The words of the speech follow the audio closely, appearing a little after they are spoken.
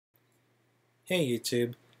Hey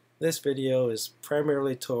YouTube, this video is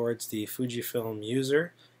primarily towards the Fujifilm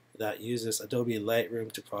user that uses Adobe Lightroom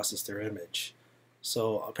to process their image.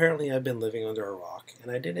 So apparently I've been living under a rock and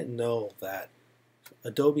I didn't know that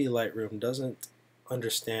Adobe Lightroom doesn't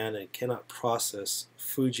understand and cannot process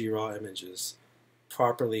Fuji RAW images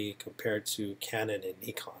properly compared to Canon and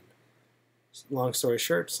Nikon. Long story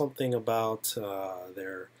short, something about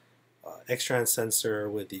their X-Trans sensor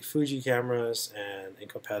with the Fuji cameras and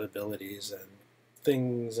incompatibilities and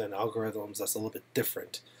things and algorithms that's a little bit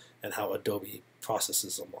different and how Adobe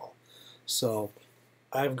processes them all. So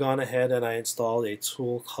I've gone ahead and I installed a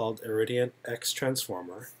tool called Iridient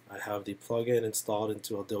X-Transformer. I have the plugin installed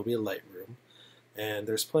into Adobe Lightroom, and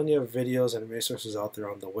there's plenty of videos and resources out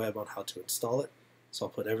there on the web on how to install it. So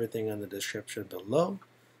I'll put everything in the description below.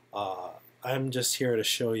 I'm just here to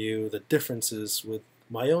show you the differences with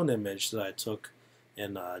my own image that I took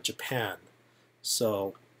in Japan.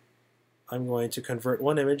 So I'm going to convert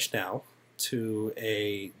one image now to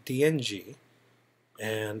a DNG,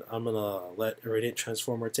 and I'm going to let Iridient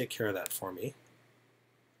Transformer take care of that for me.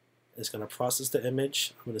 It's going to process the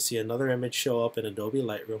image. I'm going to see another image show up in Adobe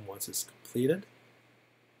Lightroom once it's completed.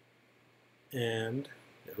 And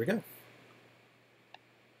there we go.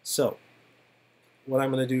 So what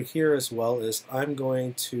I'm going to do here as well is I'm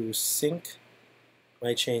going to sync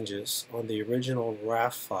my changes on the original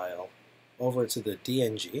RAW file over to the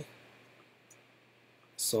DNG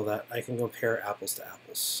so that I can compare apples to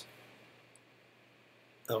apples.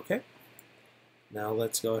 Okay, now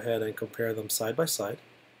let's go ahead and compare them side by side.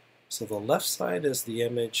 So the left side is the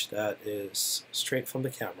image that is straight from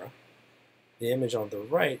the camera. The image on the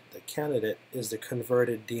right, the candidate, is the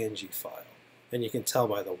converted DNG file. And you can tell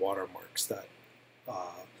by the watermarks that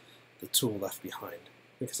the tool left behind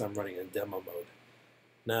because I'm running in demo mode.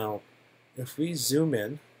 Now, if we zoom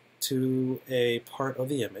in to a part of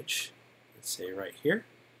the image, let's say right here,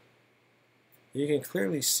 you can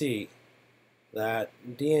clearly see that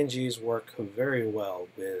DNGs work very well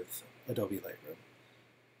with Adobe Lightroom.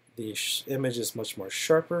 The image is much more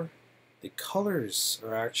sharper. The colors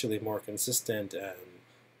are actually more consistent and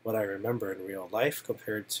what I remember in real life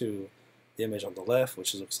compared to the image on the left,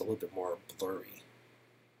 which looks a little bit more blurry.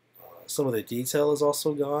 Some of the detail is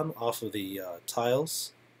also gone off of the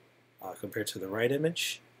tiles compared to the right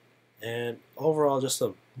image, and overall just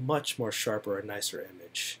a much more sharper and nicer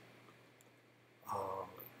image.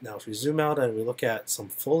 Now if we zoom out and we look at some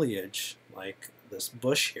foliage like this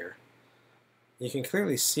bush here, you can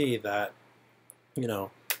clearly see that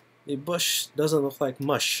the bush doesn't look like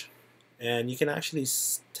mush, and you can actually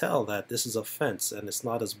tell that this is a fence and it's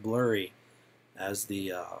not as blurry as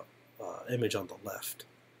the image on the left.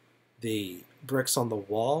 The bricks on the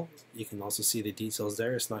wall, you can also see the details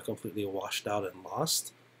there. It's not completely washed out and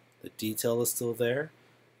lost. The detail is still there,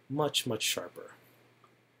 much sharper.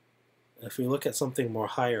 If we look at something more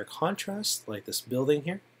higher contrast, like this building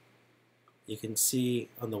here, you can see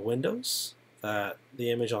on the windows that the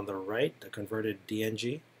image on the right, the converted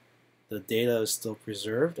DNG, the data is still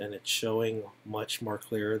preserved and it's showing much more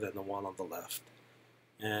clearer than the one on the left.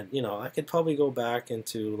 And I could probably go back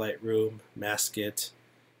into Lightroom, mask it,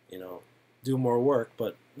 do more work,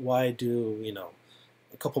 but why do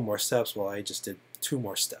a couple more steps while I just did 2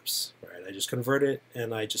 more steps, right? I just convert it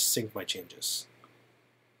and I just sync my changes.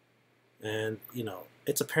 And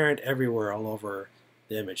it's apparent everywhere all over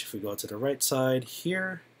the image. If we go to the right side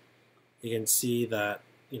here, you can see that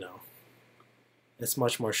it's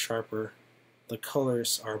much more sharper. The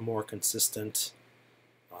colors are more consistent.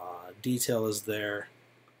 Detail is there,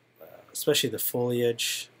 especially the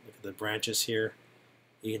foliage. Look at the branches here.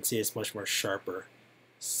 You can see it's much more sharper.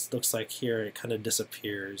 Looks like here it kind of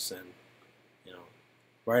disappears, and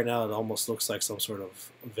right now it almost looks like some sort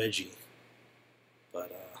of veggie.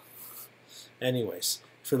 But anyways,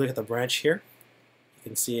 if we look at the branch here, you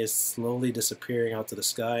can see it's slowly disappearing out to the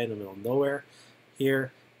sky in the middle of nowhere.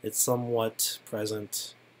 Here it's somewhat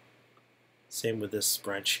present. Same with this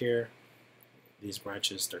branch here. These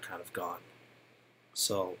branches, they're kind of gone.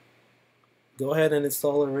 So go ahead and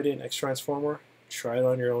install Iridient X-Transformer. Try it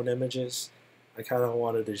on your own images. I kind of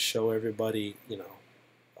wanted to show everybody,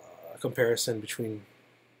 a comparison between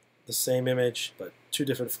the same image but 2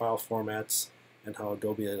 different file formats and how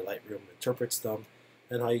Adobe Lightroom interprets them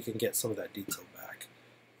and how you can get some of that detail back.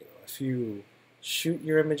 If you shoot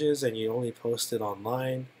your images and you only post it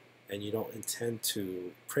online and you don't intend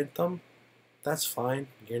to print them, that's fine.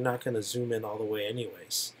 You're not going to zoom in all the way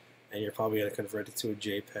anyways. And you're probably going to convert it to a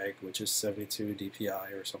JPEG, which is 72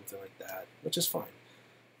 DPI or something like that, which is fine.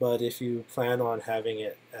 But if you plan on having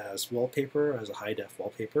it as wallpaper, as a high-def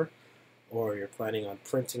wallpaper, or you're planning on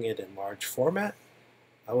printing it in large format,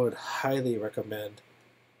 I would highly recommend,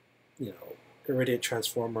 Iridient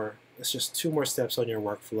Transformer. It's just 2 more steps on your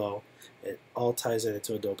workflow. It all ties it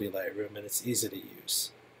into Adobe Lightroom, and it's easy to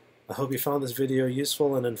use. I hope you found this video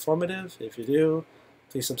useful and informative. If you do,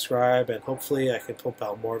 please subscribe, and hopefully I can pump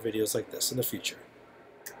out more videos like this in the future.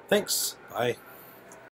 Thanks. Bye.